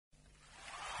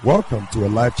Welcome to a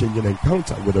life-changing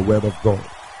encounter with the Word of God,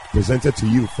 presented to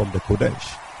you from the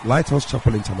Kodesh, Lighthouse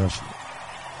Chapel International.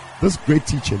 This great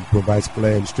teaching provides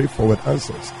clear and straightforward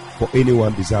answers for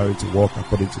anyone desiring to walk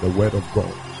according to the Word of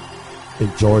God.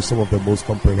 Enjoy some of the most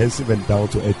comprehensive and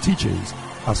down-to-earth teachings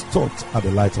as taught at the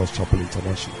Lighthouse Chapel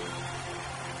International.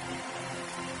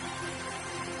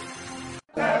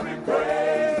 Every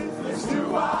praise is to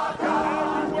our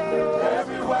God.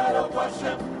 Every word of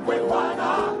worship with one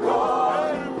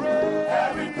accord.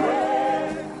 Every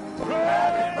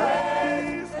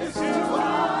praise is to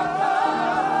our God.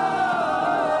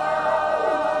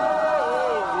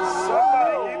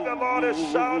 Somebody give the Lord a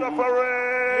shout of praise.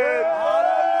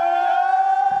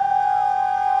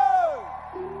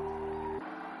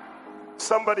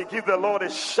 Somebody give the Lord a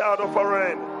shout of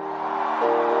praise.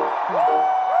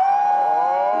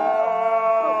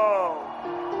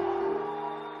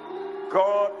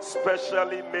 God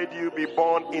specially made you be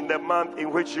born in the month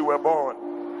in which you were born.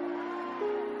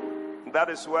 That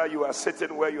is why you are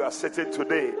sitting where you are sitting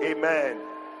today. Amen.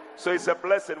 So it's a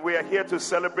blessing. We are here to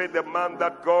celebrate the month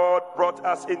that God brought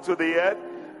us into the earth.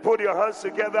 Put your hands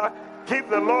together. Give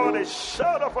the Lord a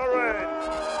shout of praise.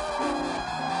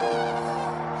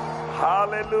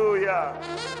 Hallelujah.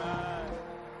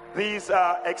 These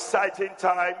are exciting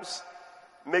times.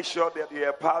 Make sure that you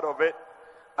are part of it.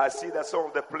 I see that some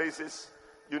of the places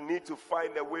you need to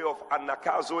find a way of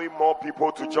anakazoing more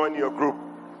people to join your group.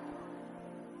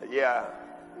 Yeah.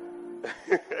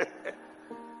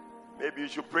 Maybe you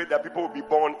should pray that people will be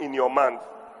born in your month.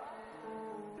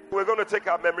 We're going to take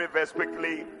our memory verse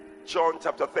quickly. John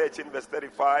chapter 13 verse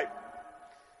 35.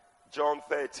 John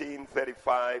 13,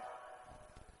 35.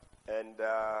 And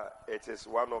it is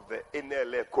one of the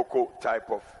Inele Koko type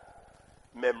of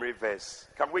memory verse.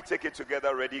 Can we take it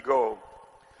together? Ready, go.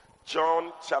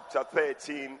 John chapter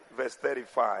 13 verse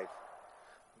 35.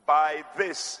 By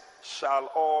this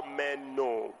shall all men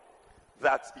know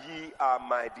that ye are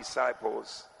my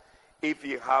disciples, if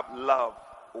ye have love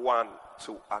one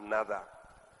to another.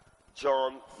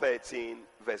 John 13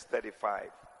 verse 35.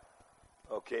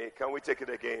 Okay, can we take it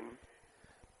again?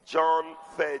 John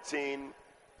 13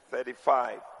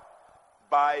 35.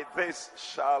 By this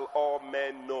shall all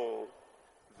men know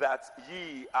that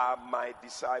ye are my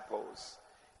disciples,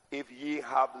 if ye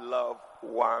have love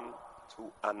one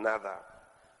to another.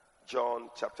 John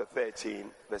chapter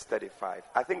 13 verse 35.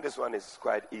 I think this one is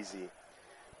quite easy.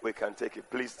 We can take it.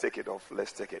 Please take it off.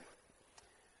 Let's take it.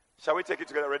 Shall we take it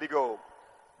together? Ready, go.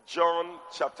 John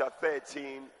chapter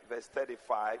 13 verse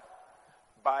 35.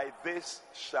 By this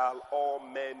shall all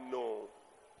men know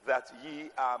that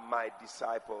ye are my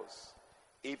disciples,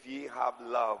 if ye have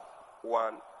love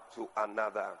one to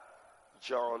another.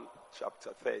 John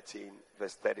chapter 13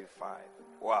 verse 35.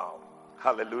 Wow.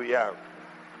 Hallelujah.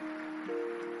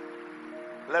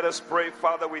 Let us pray.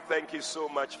 Father, we thank you so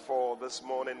much for this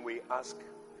morning. We ask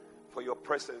for your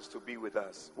presence to be with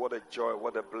us. What a joy,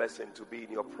 what a blessing to be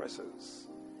in your presence.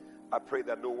 I pray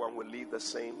that no one will leave the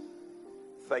same.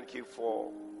 Thank you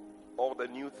for all the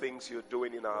new things you're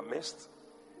doing in our midst.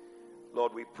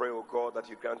 Lord, we pray, oh God, that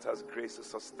you grant us grace to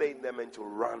sustain them and to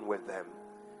run with them.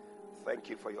 Thank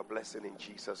you for your blessing in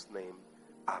Jesus' name.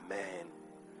 Amen.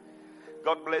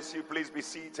 God bless you. Please be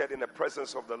seated in the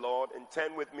presence of the Lord and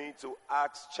turn with me to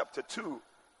Acts chapter 2.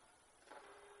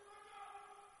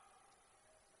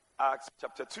 Acts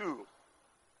chapter 2.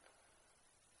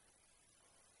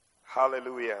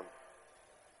 Hallelujah.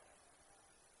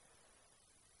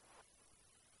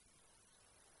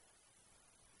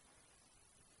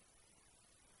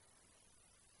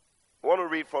 I want to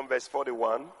read from verse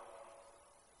 41.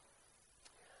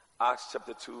 Acts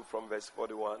chapter 2 from verse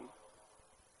 41.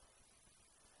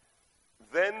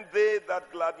 Then they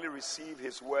that gladly received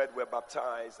his word were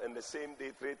baptized, and the same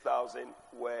day 3,000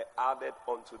 were added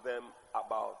unto them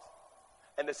about.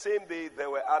 And the same day there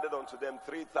were added unto them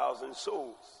 3,000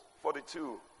 souls.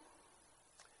 42.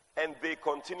 And they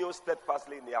continued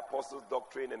steadfastly in the apostles'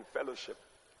 doctrine and fellowship,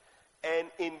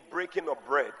 and in breaking of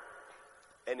bread,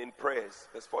 and in prayers.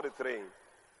 Verse 43.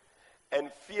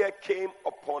 And fear came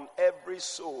upon every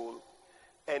soul,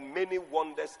 and many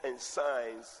wonders and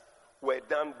signs were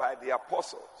done by the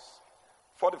apostles.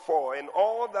 44. And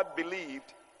all that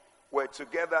believed were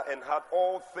together and had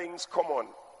all things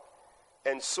common,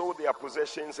 and sold their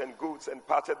possessions and goods and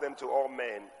parted them to all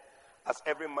men, as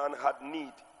every man had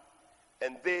need.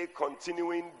 And they,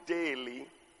 continuing daily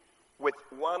with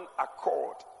one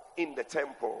accord in the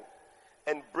temple,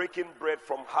 and breaking bread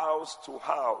from house to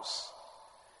house,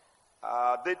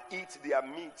 did eat their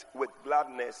meat with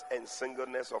gladness and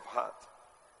singleness of heart,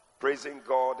 praising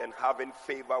God and having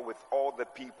favor with all the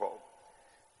people.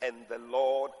 And the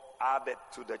Lord added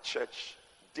to the church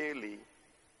daily,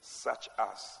 such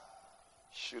as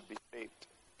should be saved.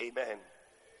 Amen.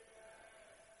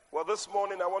 Well, this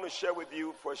morning I want to share with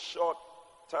you for a short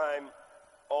time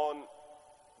on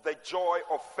the joy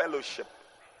of fellowship.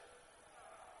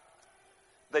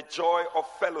 The joy of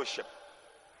fellowship.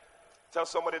 Tell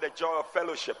somebody the joy of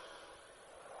fellowship.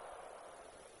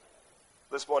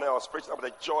 This morning I was preaching about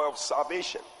the joy of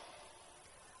salvation.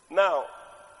 Now,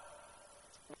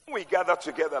 when we gather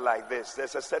together like this,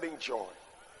 there's a certain joy.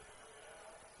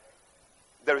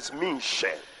 There is means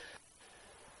shared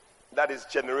that is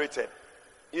generated.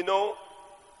 You know,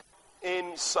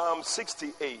 in Psalm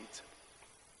 68,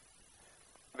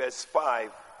 verse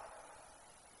 5,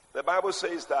 the Bible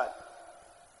says that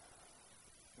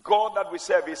God that we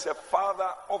serve is a father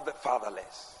of the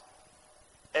fatherless.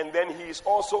 And then he is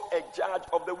also a judge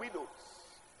of the widows.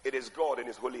 It is God in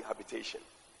his holy habitation.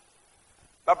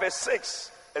 But verse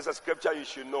 6 is a scripture you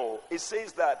should know. It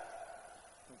says that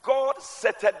God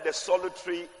setteth the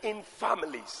solitary in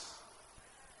families.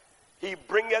 He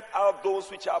bringeth out those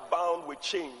which are bound with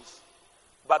chains,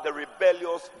 but the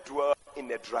rebellious dwell in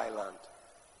a dry land.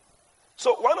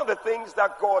 So one of the things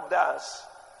that God does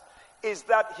is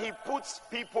that he puts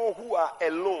people who are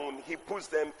alone, he puts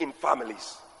them in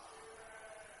families.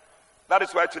 That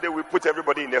is why today we put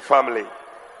everybody in their family.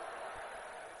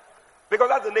 Because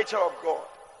that's the nature of God.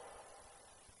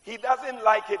 He doesn't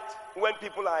like it when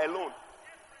people are alone.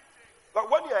 But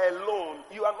when you are alone,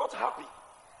 you are not happy.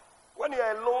 When you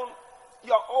are alone,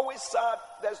 you are always sad.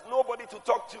 There's nobody to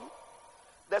talk to.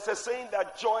 There's a saying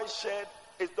that joy shared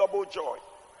is double joy.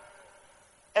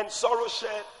 And sorrow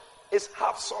shared is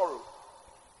half sorrow.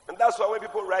 And that's why when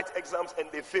people write exams and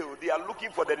they fail, they are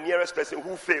looking for the nearest person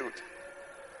who failed.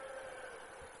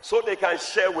 So they can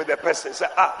share with the person. Say,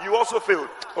 you also failed.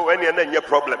 Oh, and your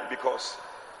problem because.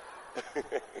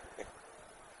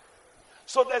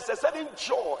 So there's a certain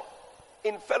joy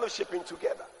in fellowshipping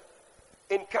together,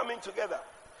 in coming together.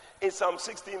 In Psalm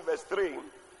 16 verse 3,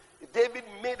 David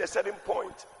made a certain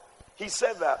point. He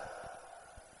said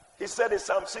in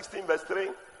Psalm 16 verse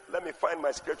 3, let me find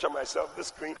my scripture myself, this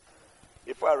screen,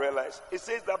 if I realize. It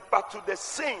says that, but to the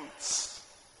saints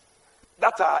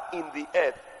that are in the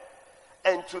earth,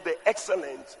 and to the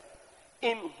excellent,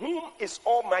 in whom is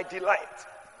all my delight.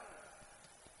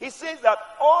 He says that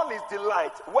all his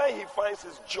delight, where he finds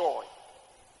his joy,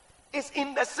 is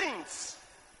in the saints.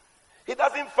 He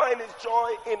doesn't find his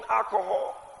joy in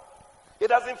alcohol. He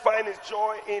doesn't find his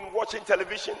joy in watching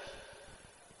television.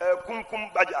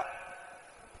 Kumkum Baja.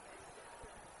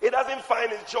 He doesn't find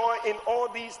his joy in all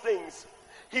these things.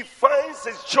 He finds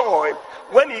his joy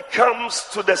when he comes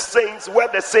to the saints, where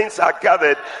the saints are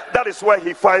gathered. That is where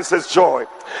he finds his joy.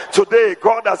 Today,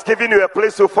 God has given you a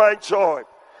place to find joy.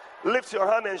 Lift your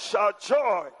hand and shout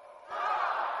joy.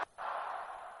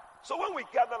 So when we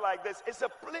gather like this, it's a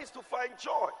place to find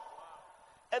joy.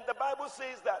 And the Bible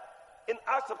says that in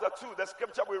Acts chapter 2, the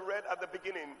scripture we read at the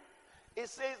beginning, it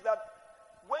says that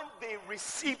when they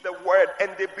received the word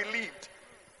and they believed,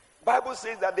 Bible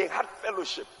says that they had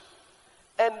fellowship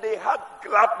and they had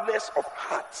gladness of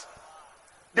heart.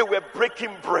 They were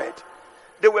breaking bread.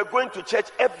 They were going to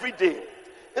church every day.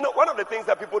 You know, one of the things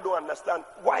that people don't understand,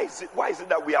 why is it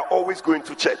that we are always going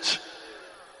to church?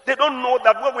 They don't know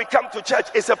that when we come to church,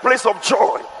 it's a place of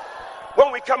joy.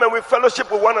 When we come and we fellowship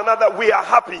with one another, we are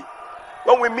happy.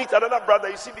 When we meet another brother,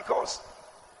 you see, because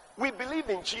we believe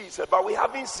in Jesus, but we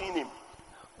haven't seen him.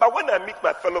 But when I meet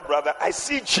my fellow brother, I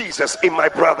see Jesus in my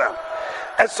brother.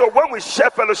 And so when we share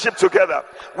fellowship together,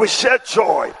 we share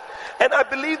joy. And I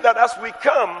believe that as we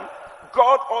come,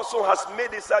 God also has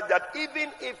made it such that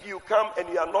even if you come and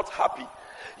you are not happy,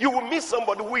 you will meet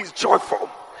somebody who is joyful.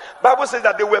 Bible says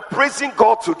that they were praising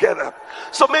God together.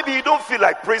 So maybe you don't feel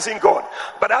like praising God,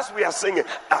 but as we are singing,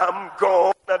 I'm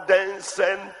gonna dance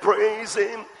and praise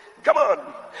him. Come on.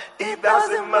 It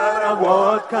doesn't matter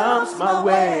what comes my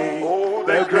way. Oh,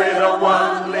 the greater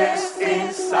one lives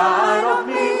inside of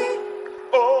me.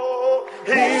 Oh,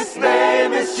 his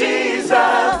name is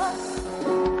Jesus.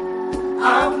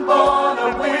 I'm born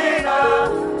a winner.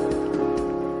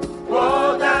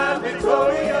 More than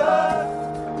victorious.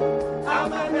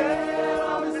 I'm a head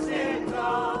of his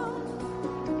kingdom,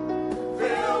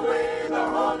 filled with the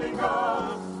Holy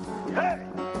Ghost. Hey,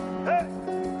 hey.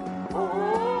 Oh,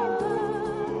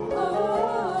 oh,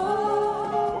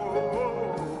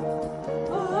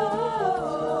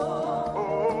 oh,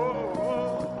 oh.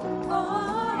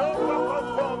 No weapon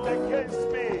formed against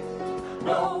me.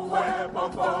 No weapon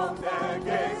formed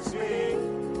against me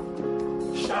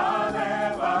shall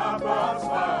ever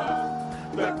prosper.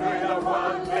 The greater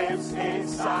one lives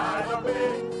inside of me.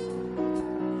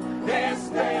 His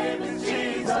name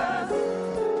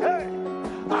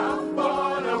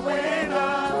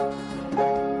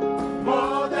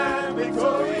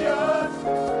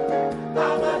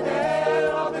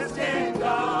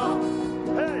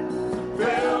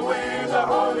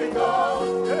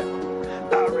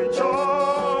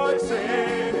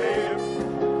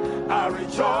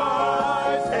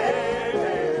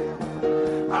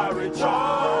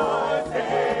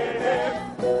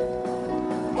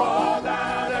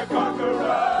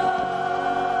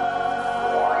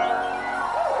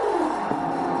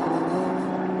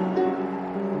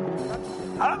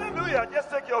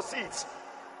seats.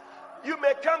 You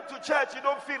may come to church, you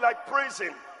don't feel like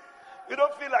praising. You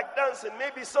don't feel like dancing.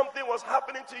 Maybe something was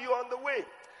happening to you on the way.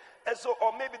 And so,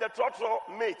 or maybe the trotro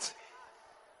mate.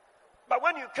 But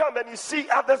when you come and you see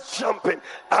others jumping,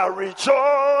 I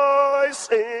rejoice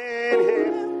in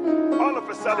him. All of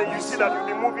a sudden, you see that you'll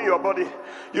be moving your body.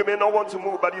 You may not want to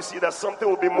move, but you see that something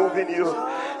will be moving you.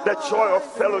 The joy of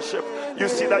fellowship. You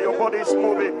see that your body is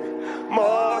moving.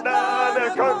 More than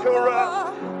a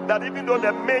conqueror. That even though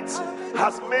the mate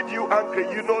has made you angry,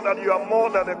 you know that you are more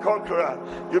than a conqueror.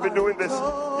 You'll be doing this.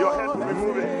 Your head will be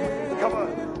moving. Come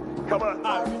on. Come on.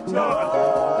 Come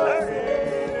on. Hey.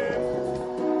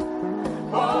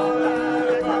 More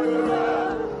than a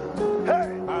conqueror. Hey.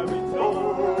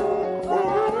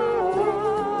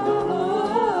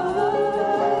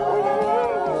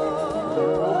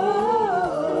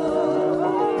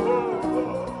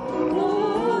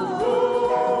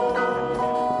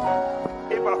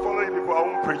 If I follow you before, I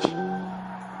won't preach.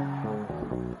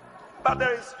 But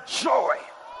there is joy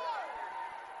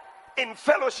in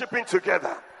fellowshipping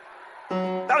together.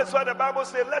 That is why the Bible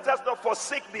says, let us not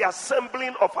forsake the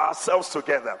assembling of ourselves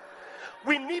together.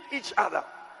 We need each other.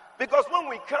 Because when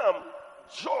we come,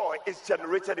 joy is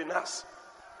generated in us.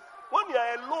 When you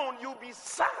are alone, you'll be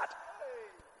sad.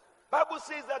 Bible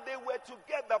says that they were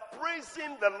together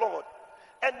praising the Lord.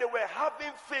 And they were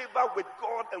having favor with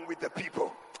God and with the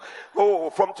people. Oh,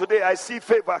 from today I see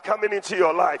favor coming into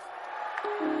your life.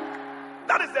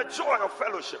 That is the joy of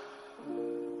fellowship.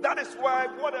 That is why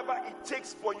whatever it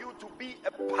takes for you to be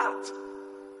a part,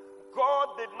 God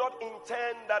did not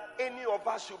intend that any of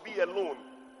us should be alone.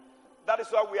 That is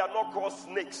why we are not called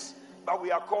snakes, but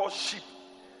we are called sheep.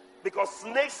 Because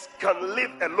snakes can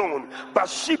live alone, but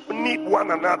sheep need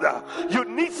one another. You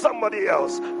need somebody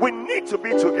else. We need to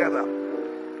be together.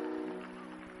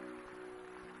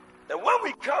 And when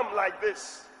we come like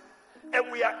this,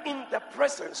 and we are in the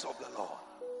presence of the Lord,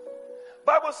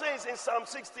 Bible says in Psalm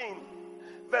 16,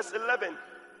 verse 11,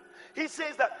 he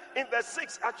says that in verse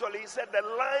 6, actually, he said, the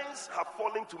lines have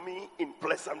fallen to me in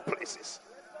pleasant places.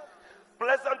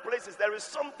 Pleasant places, there is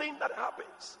something that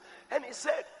happens. And he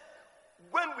said,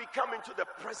 when we come into the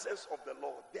presence of the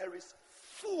Lord, there is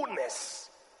fullness.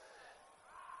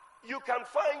 You can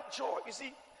find joy. You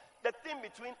see, the thing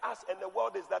between us and the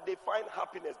world is that they find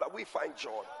happiness, but we find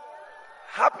joy.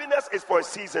 Happiness is for a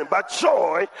season, but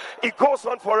joy, it goes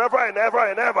on forever and ever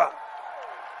and ever.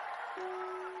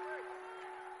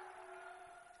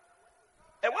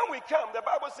 And when we come, the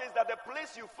Bible says that the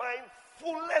place you find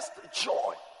fullest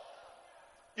joy.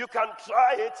 You can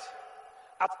try it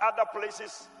at other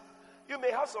places. You may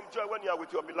have some joy when you are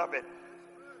with your beloved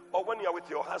or when you are with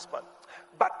your husband,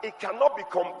 but it cannot be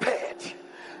compared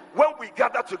when we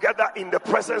gather together in the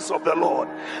presence of the Lord.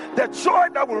 The joy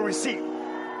that we receive.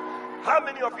 How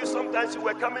many of you, sometimes you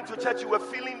were coming to church, you were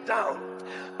feeling down,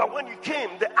 but when you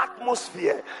came, the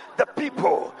atmosphere, the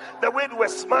people, the way they were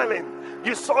smiling,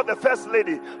 you saw the first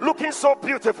lady looking so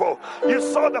beautiful, you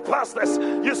saw the pastors,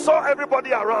 you saw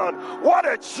everybody around. What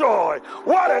a joy,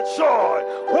 what a joy,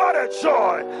 what a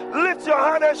joy. Lift your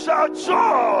hand and shout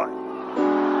joy.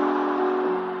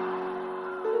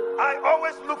 I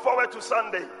always look forward to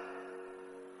Sunday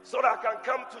so that I can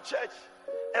come to church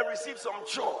and receive some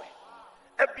joy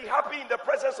and be happy in the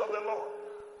presence of the Lord.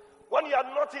 When you are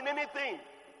not in anything,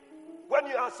 when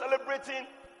you are celebrating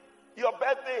your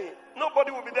birthday,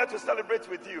 nobody will be there to celebrate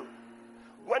with you.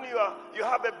 When you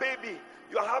have a baby,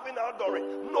 you are having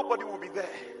outdooring, nobody will be there.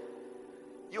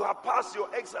 You have passed your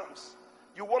exams,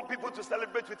 you want people to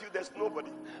celebrate with you, there's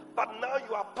nobody. But now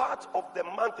you are part of the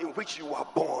month in which you were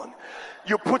born.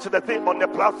 You put the thing on the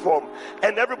platform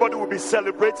and everybody will be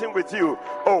celebrating with you.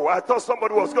 Oh, I thought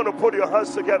somebody was going to put your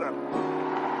hands together.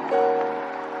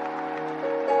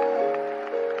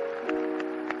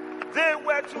 They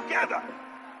were together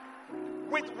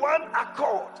with one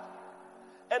accord.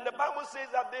 And the Bible says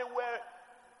that they were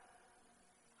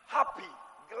happy.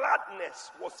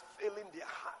 Gladness was filling their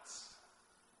hearts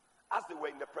as they were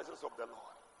in the presence of the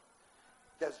Lord.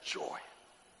 There's joy.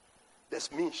 There's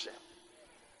minshe.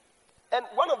 And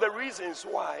one of the reasons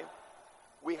why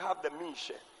we have the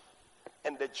minshe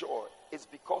and the joy is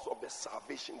because of the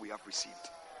salvation we have received.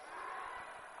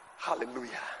 Hallelujah.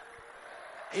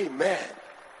 Amen.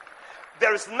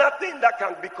 There is nothing that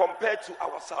can be compared to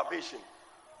our salvation.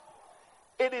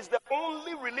 It is the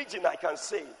only religion I can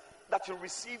say that you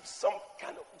receive some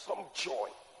joy.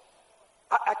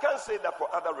 I can't say that for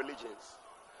other religions,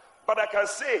 but I can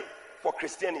say for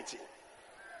Christianity.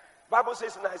 Bible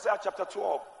says in Isaiah chapter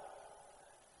 12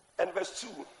 and verse 2.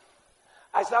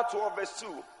 Isaiah 12 verse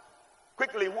 2.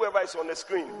 Quickly, whoever is on the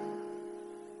screen.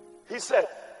 He said,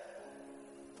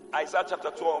 Isaiah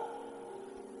chapter 12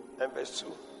 and verse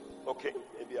 2. Okay,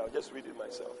 maybe I'll just read it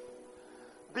myself.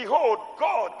 Behold,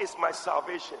 God is my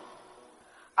salvation.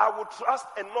 I will trust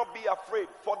and not be afraid,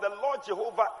 for the Lord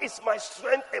Jehovah is my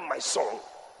strength and my song.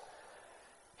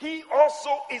 He also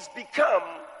is become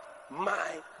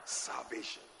my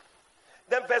salvation.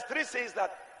 Then verse 3 says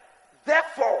that,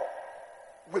 therefore,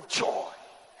 with joy.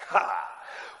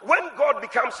 When God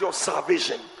becomes your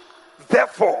salvation,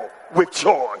 therefore, with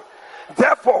joy.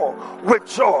 Therefore, with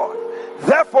joy.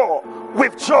 Therefore,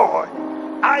 with joy,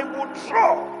 I will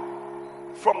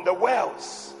draw from the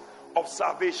wells of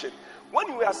salvation. When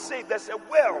you are saved, there's a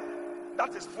well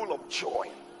that is full of joy.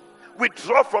 We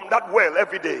draw from that well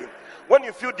every day. When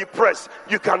you feel depressed,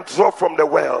 you can draw from the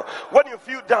well. When you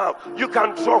feel down, you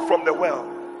can draw from the well.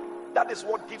 That is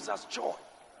what gives us joy.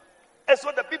 And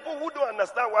so the people who don't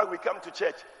understand why we come to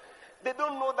church, they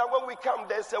don't know that when we come,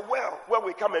 there's a well where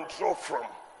we come and draw from.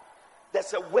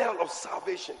 There's a well of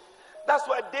salvation. That's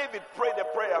why David prayed a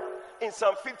prayer in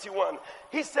Psalm 51.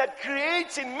 He said,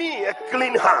 create in me a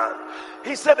clean heart.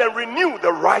 He said, and renew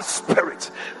the right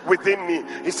spirit within me.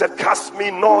 He said, cast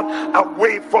me not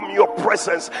away from your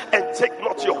presence and take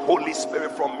not your Holy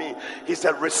Spirit from me. He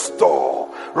said,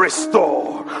 restore,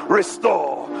 restore,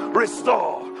 restore,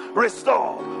 restore,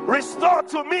 restore, restore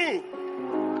to me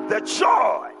the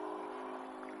joy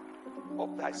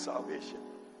of thy salvation.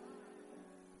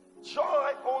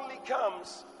 Joy only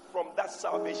comes from that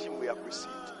salvation we have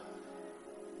received.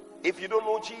 If you don't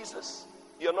know Jesus,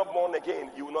 you're not born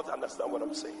again, you will not understand what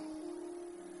I'm saying.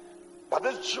 But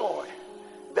this joy,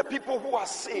 the people who are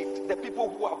saved, the people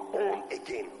who are born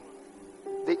again,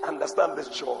 they understand this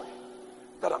joy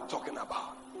that I'm talking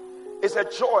about. It's a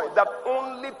joy that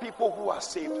only people who are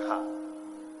saved have.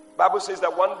 Bible says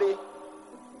that one day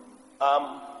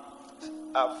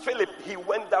Philip, he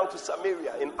went down to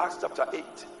Samaria in Acts chapter 8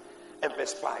 and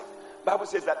verse 5. Bible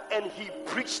says that, and he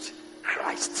preached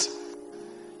Christ.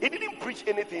 He didn't preach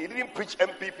anything. He didn't preach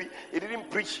MPP. He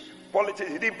didn't preach politics.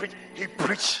 He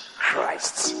preached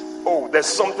Christ. Oh, there's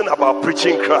something about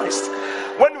preaching Christ.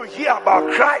 When you hear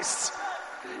about Christ,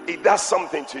 it does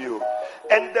something to you.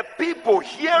 And the people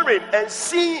hearing and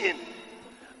seeing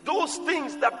those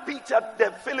things that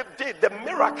Philip did, the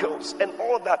miracles and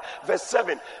all that. Verse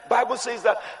 7, Bible says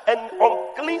that, and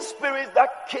unclean spirits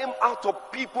that came out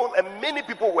of people, and many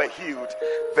people were healed.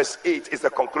 Verse 8 is the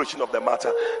conclusion of the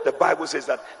matter. The Bible says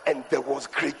that, and there was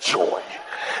great joy.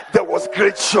 There was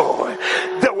great joy.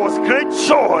 There was great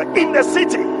joy in the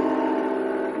city.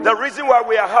 The reason why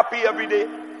we are happy every day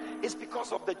is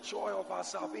because of the joy of our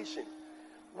salvation.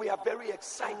 We are very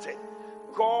excited.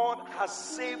 God has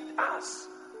saved us.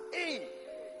 Hey,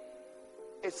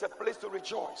 it's a place to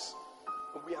rejoice.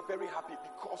 And we are very happy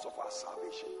because of our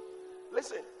salvation.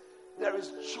 Listen, there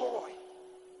is joy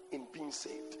in being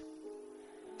saved.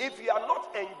 If you are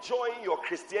not enjoying your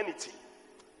Christianity,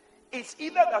 it's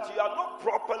either that you are not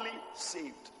properly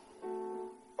saved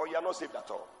or you are not saved at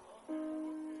all.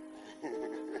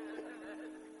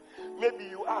 Maybe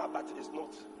you are, but it's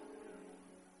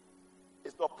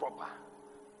not proper.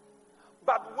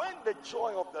 But when the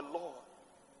joy of the Lord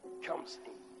comes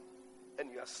in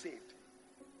and you are saved,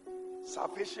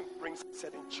 salvation brings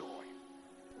certain joy.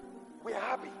 We are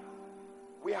happy.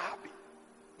 We are happy.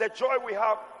 The joy we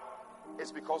have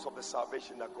is because of the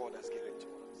salvation that God has given to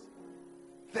us.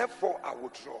 Therefore, I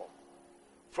will draw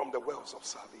from the wells of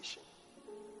salvation.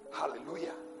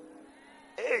 Hallelujah.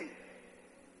 Hey,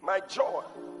 my joy.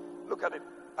 Look at it.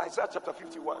 Isaiah chapter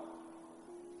 51.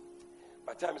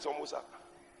 My time is almost up.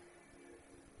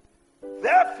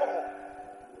 Therefore,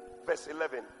 verse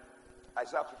 11,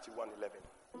 Isaiah 51:11.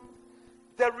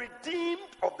 The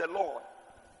redeemed of the Lord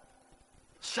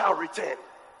shall return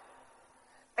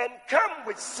and come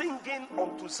with singing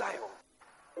unto Zion.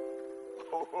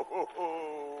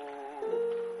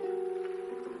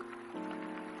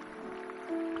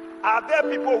 Are there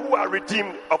people who are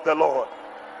redeemed of the Lord?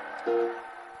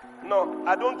 No,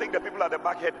 I don't think the people at the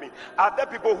back heard me. Are there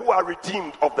people who are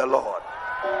redeemed of the Lord?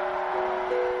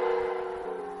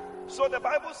 So the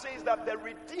Bible says that the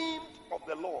redeemed of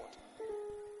the Lord,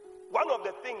 one of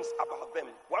the things about them,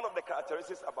 one of the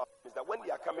characteristics about them is that when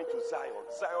they are coming to Zion,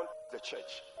 Zion is the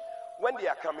church. When they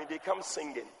are coming, they come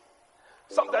singing.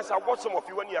 Sometimes I watch some of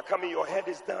you when you are coming, your head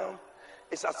is down.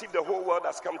 It's as if the whole world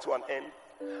has come to an end.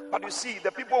 But you see,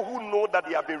 the people who know that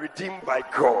they have been redeemed by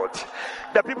God,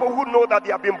 the people who know that they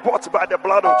have been bought by the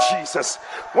blood of Jesus,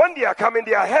 when they are coming,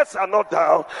 their heads are not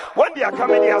down. When they are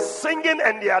coming, they are singing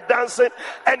and they are dancing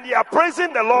and they are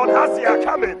praising the Lord as they are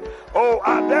coming. Oh,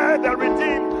 are there the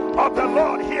redeemed of the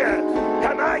Lord here?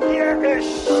 Can I hear a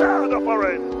shout of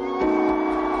it?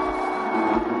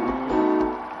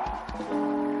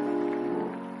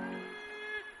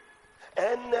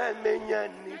 menya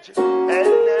nije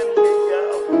eneminya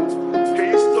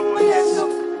Kristo Yesu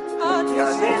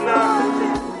yanina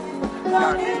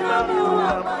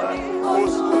amani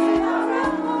usuni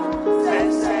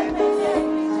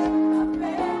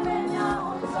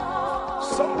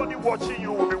somebody watching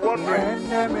you will be wondering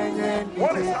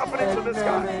what is happening to this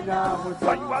guy,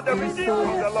 but you are the redeemed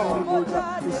of the Lord.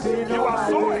 You are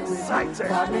so excited.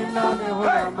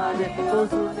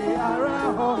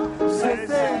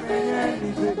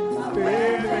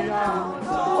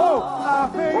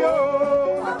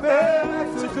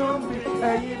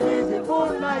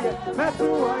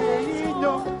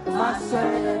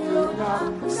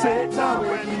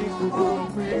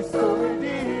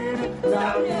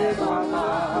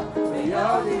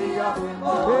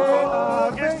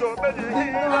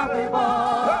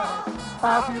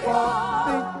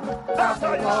 That's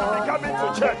how you should be coming to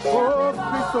church. Oh,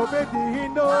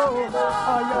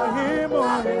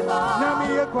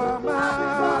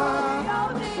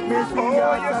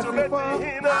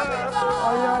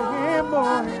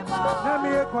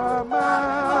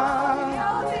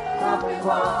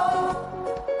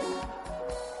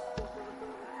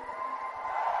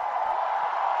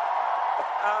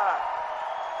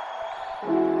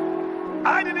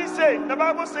 I didn't say it. The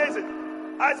Bible says it.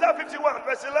 Isaiah 51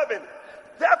 verse 11.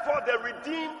 Therefore the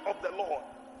redeemed of the Lord,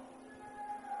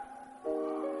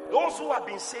 those who have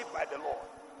been saved by the Lord,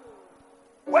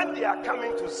 when they are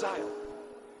coming to Zion,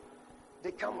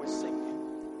 they come with singing.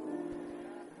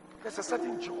 There's a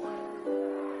certain joy.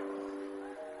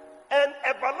 And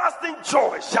everlasting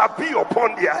joy shall be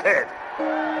upon their head.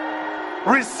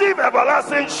 Receive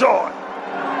everlasting joy.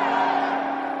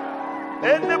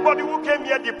 Anybody who came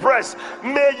here depressed,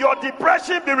 may your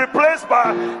depression be replaced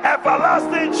by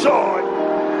everlasting joy.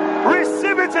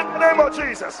 Receive it in the name of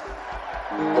Jesus.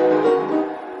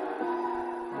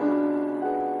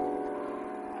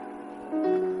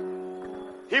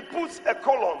 He puts a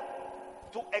column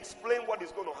to explain what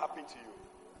is going to happen to you.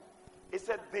 He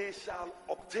said, they shall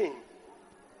obtain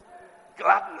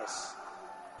gladness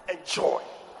and joy,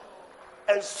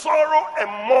 and sorrow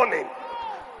and mourning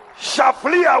shall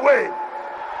flee away.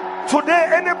 Today,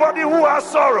 anybody who has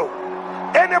sorrow,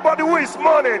 anybody who is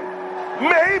mourning,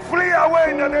 may it flee away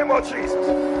in the name of Jesus.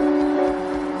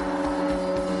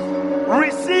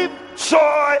 Receive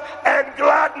joy and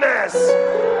gladness.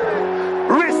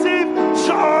 Receive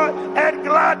joy and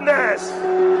gladness.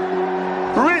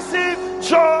 Receive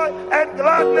joy and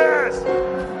gladness.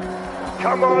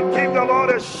 Come on, give the Lord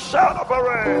a shout of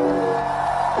praise.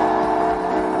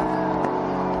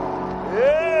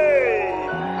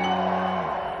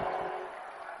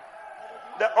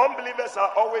 The unbelievers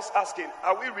are always asking,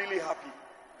 are we really happy?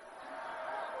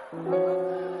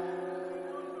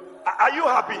 Are you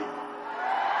happy?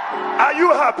 Are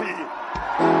you happy?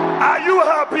 Are you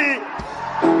happy?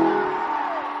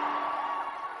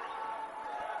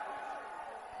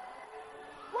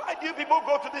 Why do people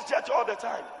go to this church all the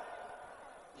time?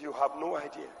 You have no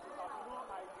idea.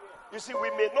 You see, we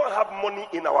may not have money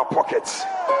in our pockets.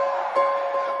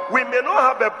 We may not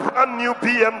have a brand new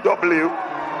BMW.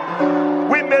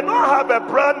 We may not have a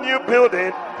brand new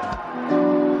building,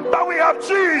 but we have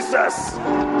Jesus.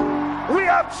 We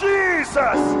have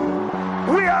Jesus.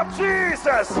 We have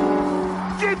Jesus.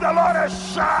 Give the Lord a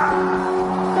shout.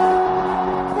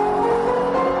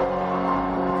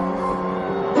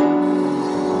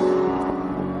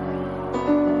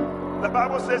 The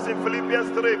Bible says in Philippians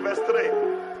 3 verse 3,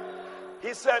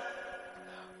 he said,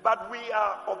 but we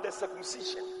are of the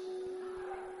circumcision,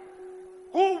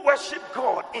 who worship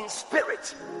God in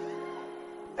spirit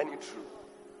and in truth.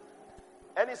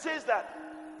 And it says that,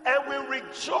 and we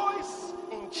rejoice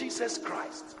in Jesus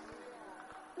Christ,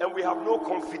 and we have no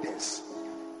confidence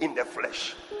in the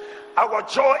flesh. Our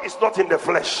joy is not in the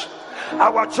flesh.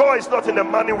 Our joy is not in the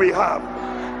money we have.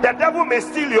 The devil may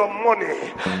steal your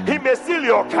money. He may steal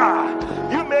your car.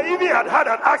 You may even have had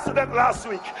an accident last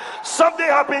week. Something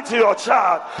happened to your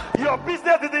child. Your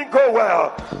business didn't go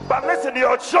well. But listen,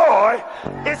 your joy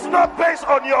is not based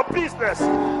on your business.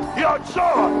 Your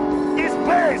joy is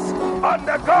based on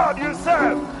the God you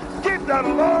serve. Give the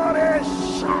Lord a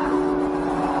shout.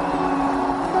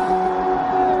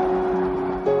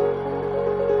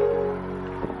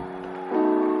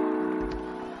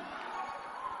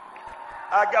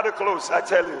 I gotta close, I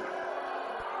tell you.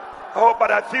 Oh,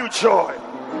 but I feel joy.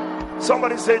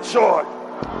 Somebody say joy.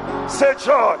 Say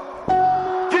joy.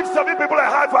 Give some people a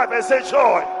high five and say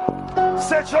joy.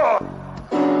 Say joy.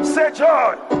 Say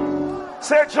joy.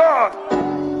 Say joy.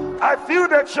 I feel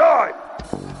the joy.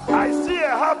 I see a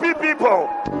happy people.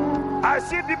 I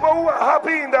see people who are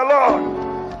happy in the Lord.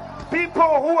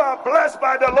 People who are blessed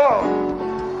by the Lord.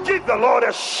 Give the Lord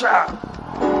a shout.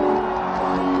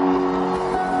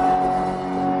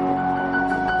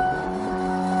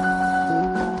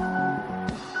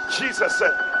 Jesus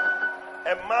said,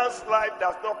 a man's life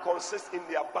does not consist in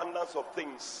the abundance of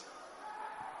things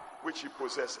which he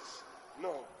possesses.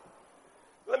 No.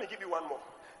 Let me give you one more.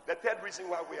 The third reason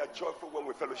why we are joyful when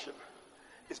we fellowship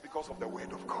is because of the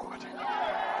word of God.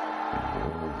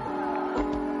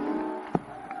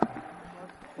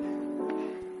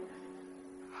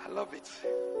 I love it.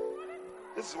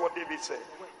 This is what David said.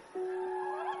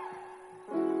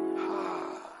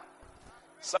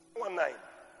 Psalm 119,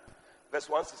 verse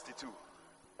 162.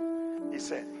 He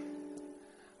said,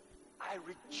 I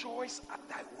rejoice at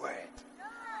thy word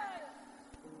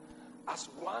as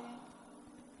one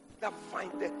that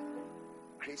findeth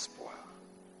great spoil.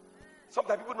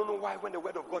 Sometimes people don't know why when the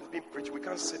word of God is being preached, we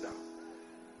can't sit down.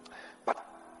 But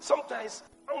sometimes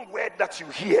one word that you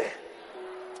hear,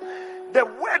 the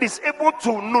word is able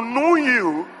to know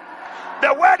you.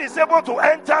 The word is able to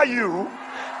enter you.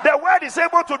 The word is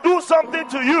able to do something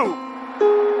to you.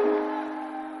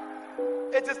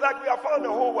 It is like we have found the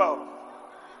whole world.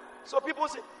 So people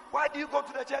say, why do you go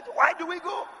to the church? Why do we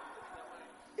go?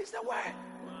 It's the word.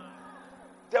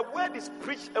 The word is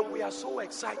preached and we are so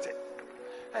excited.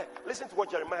 Hey, listen to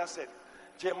what Jeremiah said.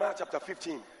 Jeremiah chapter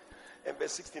 15 and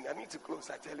verse 16. I need to close,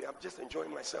 I tell you. I'm just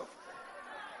enjoying myself.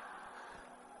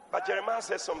 But Jeremiah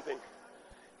said something.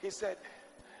 He said,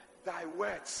 thy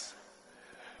words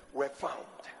were found,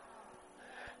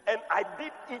 and I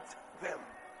did eat them.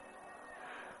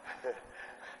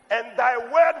 And thy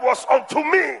word was unto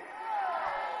me.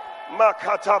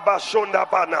 Makata bashonda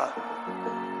bana.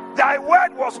 Thy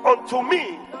word was unto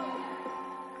me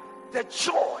the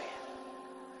joy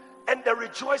and the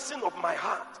rejoicing of my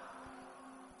heart,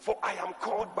 for I am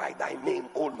called by thy name,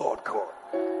 O Lord God.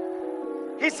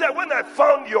 He said, when I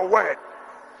found your word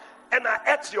and I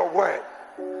ate your word,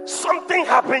 something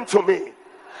happened to me.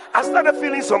 I started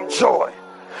feeling some joy.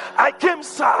 I came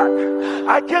sad,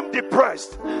 I came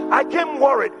depressed, I came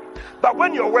worried. But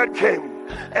when your word came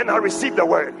and I received the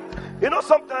word, you know,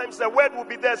 sometimes the word will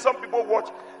be there. Some people watch,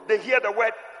 they hear the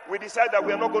word, we decide that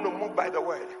we are not going to move by the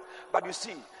word. But you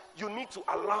see, you need to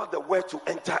allow the word to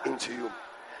enter into you.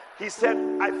 He said,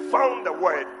 I found the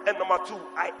word. And number two,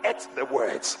 I ate the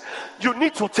words. You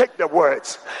need to take the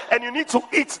words and you need to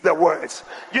eat the words.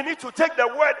 You need to take the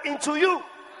word into you.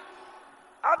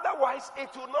 Otherwise, it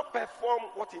will not perform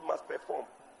what it must perform.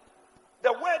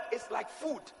 The word is like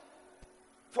food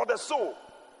for the soul.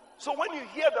 So when you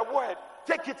hear the word,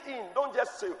 take it in. Don't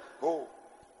just say, oh.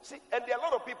 See, and there are a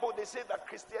lot of people, they say that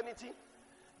Christianity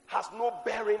has no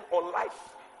bearing on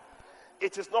life.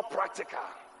 It is not practical.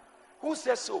 Who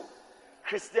says so?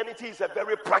 Christianity is a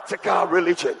very practical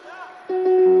religion.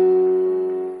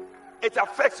 It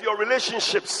affects your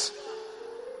relationships.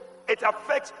 It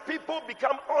affects people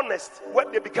become honest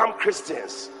when they become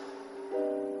Christians.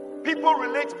 People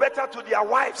relate better to their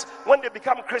wives when they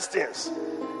become Christians.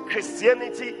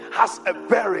 Christianity has a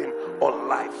bearing on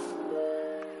life.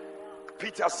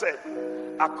 Peter said,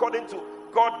 according to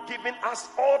God giving us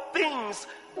all things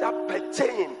that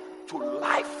pertain to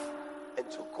life and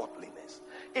to godliness.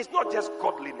 It's not just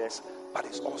godliness, but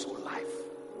it's also life.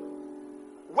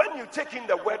 When you take in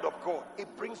the word of God, it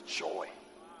brings joy.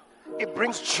 It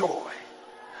brings joy.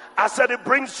 I said it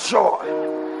brings joy.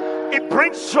 It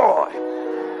brings joy.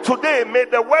 Today, may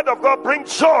the word of God bring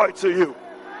joy to you.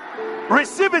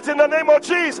 Receive it in the name of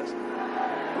Jesus.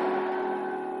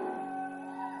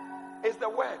 It's the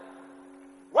word.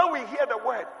 When we hear the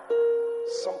word,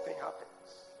 something happens.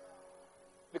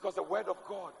 Because the word of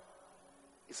God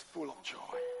is full of joy.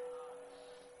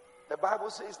 The Bible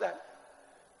says that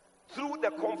through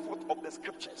the comfort of the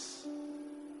scriptures,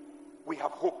 we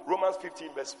have hope. Romans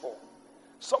 15 verse 4.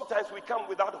 Sometimes we come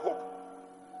without hope.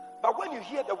 But when you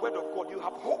hear the word of God, you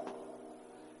have hope.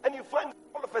 And you find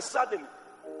all of a sudden,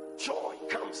 joy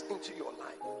comes into your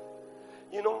life.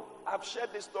 You know, I've shared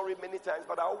this story many times,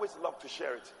 but I always love to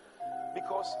share it.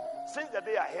 Because since the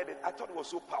day I heard it, I thought it was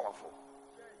so powerful.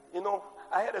 You know,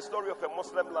 I heard a story of a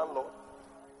Muslim landlord.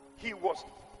 He was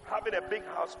having a big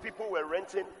house. People were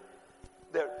renting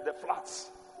the flats.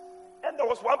 And there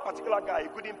was one particular guy, he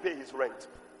couldn't pay his rent.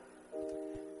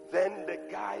 Then the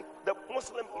guy, the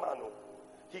Muslim man,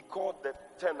 he called the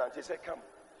tenant. He said, come.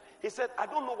 He said, I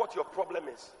don't know what your problem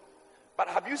is, but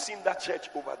have you seen that church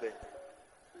over there?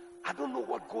 I don't know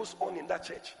what goes on in that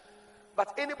church.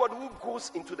 But anybody who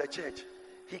goes into the church,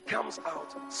 he comes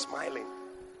out smiling.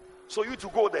 So you to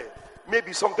go there,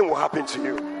 maybe something will happen to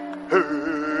you.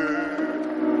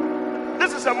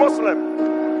 This is a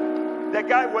Muslim. The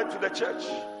guy went to the church.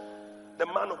 The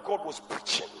man of God was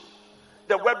preaching.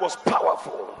 The word was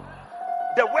powerful.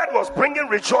 The word was bringing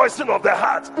rejoicing of the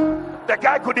heart. The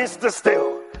guy couldn't stay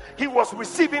still. He was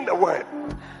receiving the word.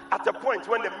 At the point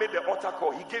when they made the altar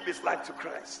call, he gave his life to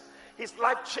Christ. His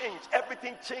life changed.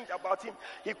 Everything changed about him.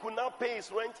 He could now pay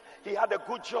his rent. He had a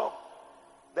good job.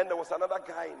 Then there was another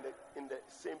guy in the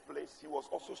same place. He was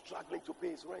also struggling to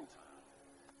pay his rent.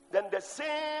 Then the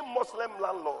same Muslim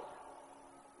landlord,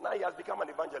 now he has become an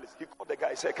evangelist. He called the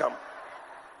guy and said, come.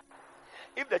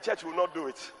 If the church will not do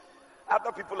it,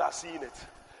 other people are seeing it.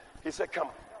 He said, come,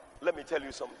 let me tell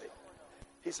you something.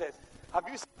 He said, have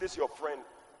you seen this your friend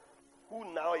who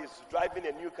now is driving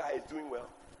a new car, is doing well?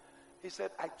 He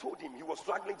said, I told him, he was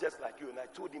struggling just like you, and I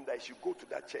told him that he should go to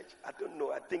that church. I don't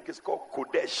know, I think it's called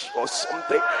Kodesh or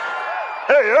something.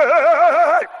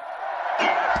 Hey.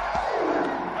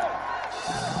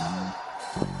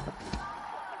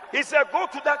 He said, go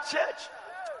to that church.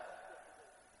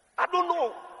 I don't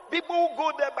know. People who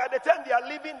go there, by the time they are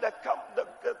leaving the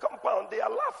compound, they are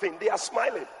laughing, they are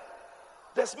smiling.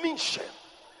 There's mean shame.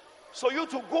 So you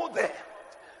to go there,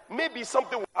 maybe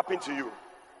something will happen to you.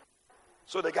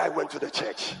 So the guy went to the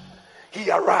church.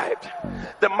 He arrived.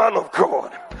 The man of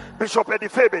God, Bishop Eddie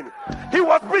Fabin, he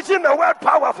was preaching the word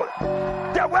powerful.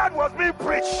 The word was being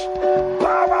preached.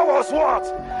 Power was what?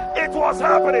 It was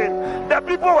happening. The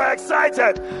people were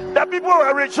excited. The people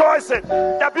were rejoicing.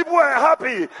 The people were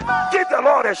happy. Give the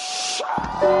Lord a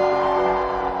shout.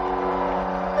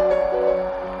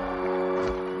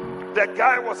 The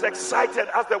guy was excited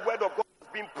as the word of God was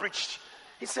being preached.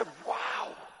 He said,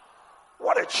 wow,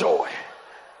 what a joy.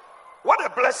 What a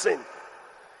blessing.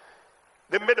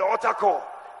 They made the altar call.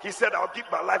 He said, I'll give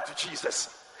my life to Jesus.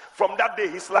 From that day,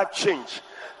 his life changed.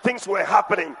 Things were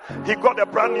happening. He got a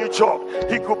brand new job.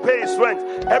 He could pay his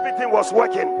rent. Everything was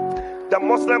working. The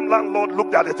Muslim landlord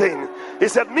looked at the thing. He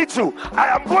said, me too. I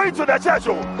am going to the church.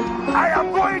 Oh. I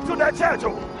am going to the church.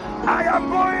 Oh. I am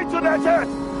going to the church.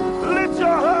 Lift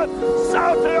your hand.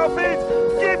 Shout to your feet.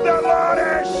 Give the Lord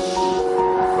a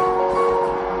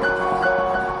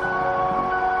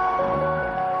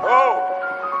Oh,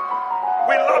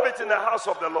 we love it in the house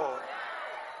of the Lord.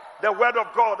 The word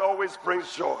of God always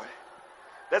brings joy.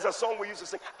 There's a song we used to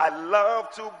sing. I love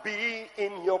to be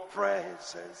in your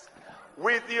presence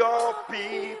with your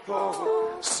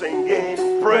people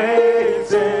singing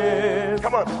praises.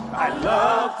 Come on. I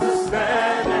love to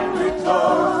stand and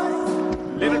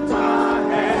rejoice, lift my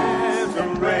hands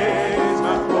and raise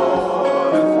my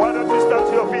voice. Why don't you stand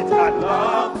to your feet? I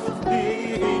love to be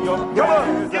in your presence. Come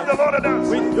on, give the Lord a dance.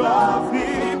 With your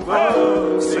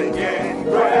people singing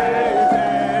praises.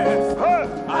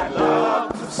 I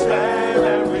love to stand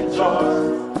and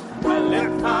rejoice. I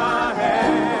lift my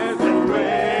hands and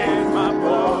raise my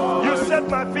voice. You set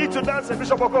my feet to dance,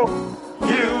 Bishop Oko.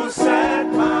 You set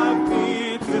my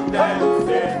feet to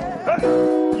dance.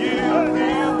 You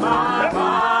fill my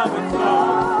heart with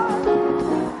song.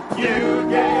 You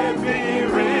gave me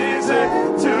reason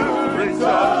to rejoice.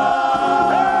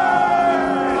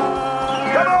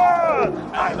 Come on!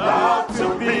 I love to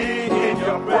be in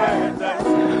your presence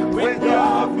with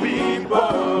your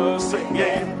people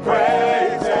singing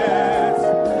praises.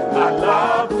 I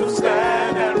love to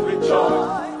stand and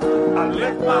rejoice. I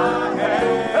lift my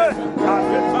hands. I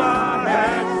lift my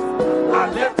hands. I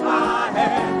lift my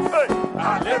hands.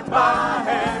 I lift my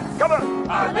hands. Come on!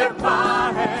 I lift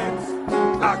my hands.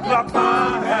 I clap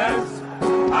my hands.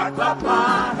 I clap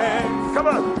my hands. Come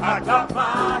on! I clap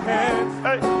my hands.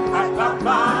 Hey! I clap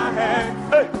my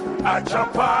hands. Hey! I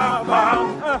jump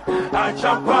about. I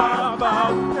jump about.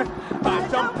 I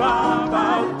jump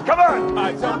about. Come on! I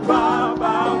jump about.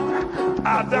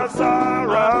 I dance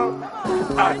around.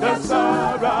 I dance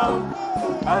around.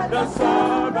 I dance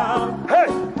around. Hey!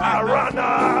 I run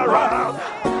around.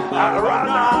 I run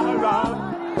around.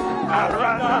 I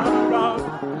run around.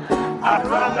 I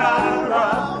run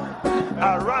around. I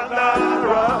run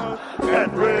around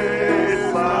and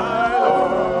raise my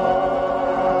Lord.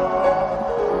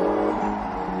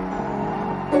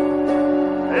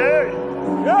 Hey!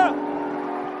 Yeah.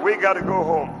 We got to go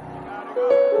home.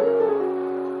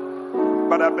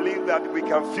 But I believe that we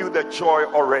can feel the joy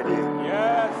already.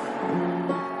 Yes.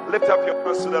 Lift up your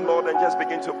hands to the Lord and just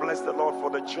begin to bless the Lord for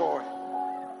the joy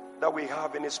that we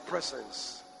have in His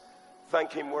presence.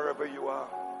 Thank Him wherever you are.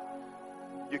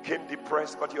 You came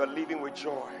depressed, but you are living with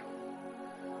joy.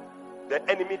 The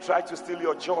enemy tried to steal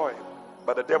your joy,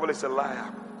 but the devil is a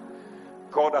liar.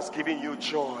 God has given you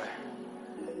joy.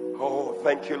 Oh,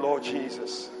 thank you, Lord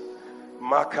Jesus.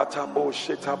 Makatabo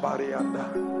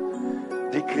shetabarianda.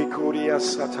 Dikrikuria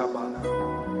satabana.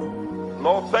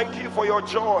 Lord, thank you for your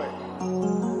joy.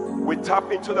 We tap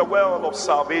into the well of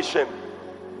salvation.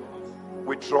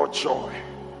 We draw joy.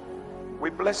 We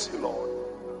bless you, Lord.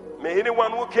 May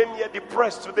anyone who came here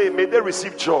depressed today, may they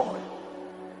receive joy.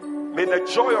 May the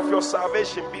joy of your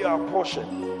salvation be our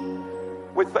portion.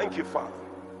 We thank you, Father,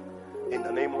 in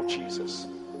the name of Jesus.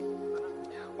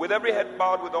 With every head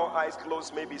bowed, with all eyes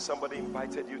closed, maybe somebody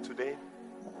invited you today.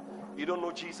 You don't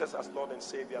know Jesus as Lord and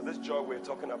Savior. This joy we're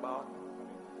talking about,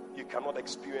 you cannot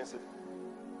experience it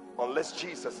unless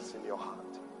Jesus is in your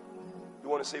heart. You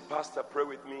want to say, Pastor, pray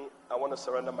with me. I want to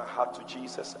surrender my heart to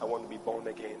Jesus. I want to be born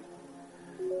again.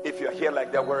 If you're here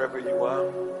like that, wherever you are,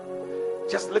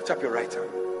 just lift up your right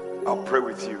hand. I'll pray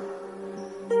with you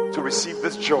to receive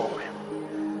this joy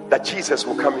that Jesus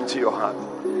will come into your heart.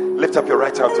 Lift up your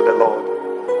right hand to the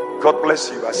Lord. God bless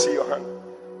you. I see your hand.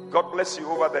 God bless you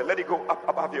over there. Let it go up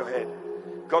above your head.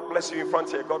 God bless you in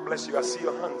front here. God bless you. I see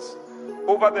your hands.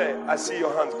 Over there, I see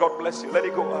your hands. God bless you. Let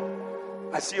it go up.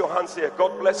 I see your hands here.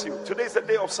 God bless you. Today is the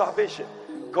day of salvation.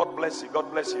 God bless you.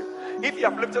 God bless you. If you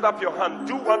have lifted up your hand,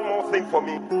 do one more thing for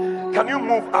me. Can you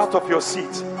move out of your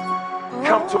seat?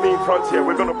 Come to me in front here.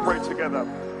 We're going to pray together.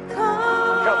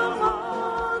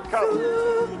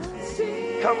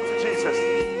 Come to Jesus.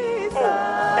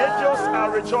 Oh, angels are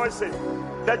rejoicing.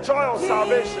 The joy of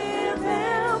salvation.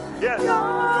 Yes.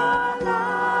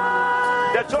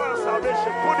 The joy of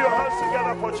salvation. Put your hands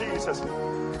together for Jesus.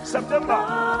 September,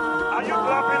 are you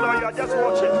clapping or you are just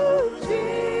watching?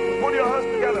 Put your hands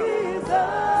together.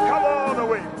 Come all the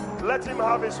way. Let him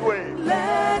have his way.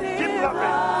 Keep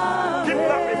clapping. Keep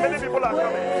clapping. Many people are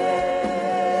coming.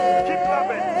 Keep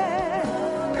clapping.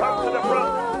 Come to the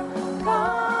front.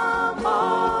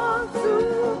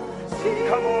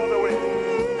 Come all the way.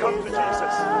 Come to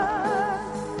Jesus.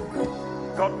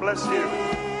 God bless you.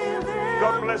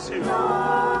 God bless you.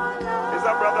 Is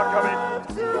that brother coming?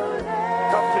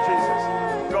 Come to Jesus.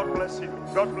 God bless you.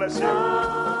 God bless you.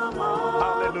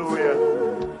 Hallelujah.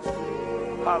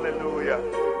 Hallelujah.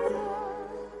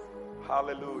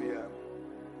 Hallelujah.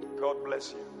 God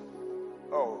bless you.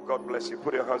 Oh, God bless you.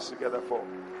 Put your hands together for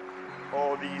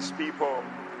all these people.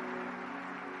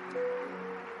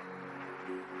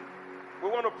 We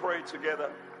want to pray together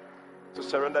to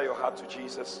surrender your heart to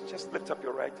Jesus. Just lift up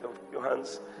your your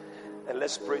hands and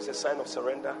let's pray. It's a sign of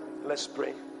surrender. Let's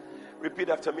pray. Repeat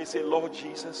after me. Say, Lord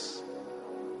Jesus,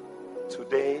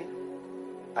 today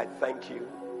I thank you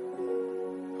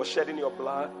for shedding your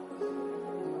blood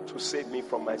to save me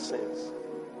from my sins.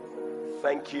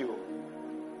 Thank you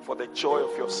for the joy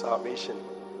of your salvation,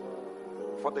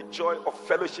 for the joy of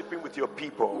fellowshipping with your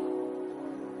people.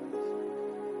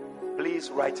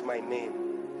 Please write my name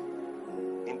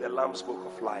in the Lamb's Book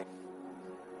of Life.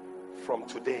 From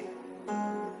today,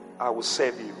 I will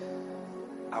serve you.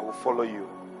 I will follow you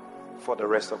for the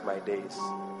rest of my days.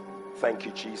 Thank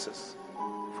you, Jesus,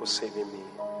 for saving me.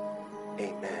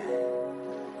 Amen.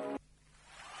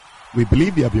 We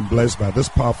believe you have been blessed by this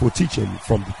powerful teaching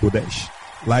from the Kodesh,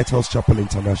 Lighthouse Chapel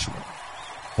International.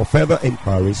 For further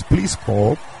inquiries, please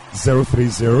call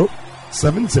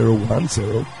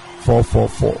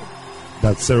 030-7010-444.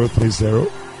 That's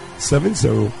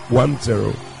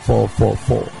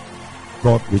 030-7010-444.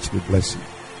 God richly bless you.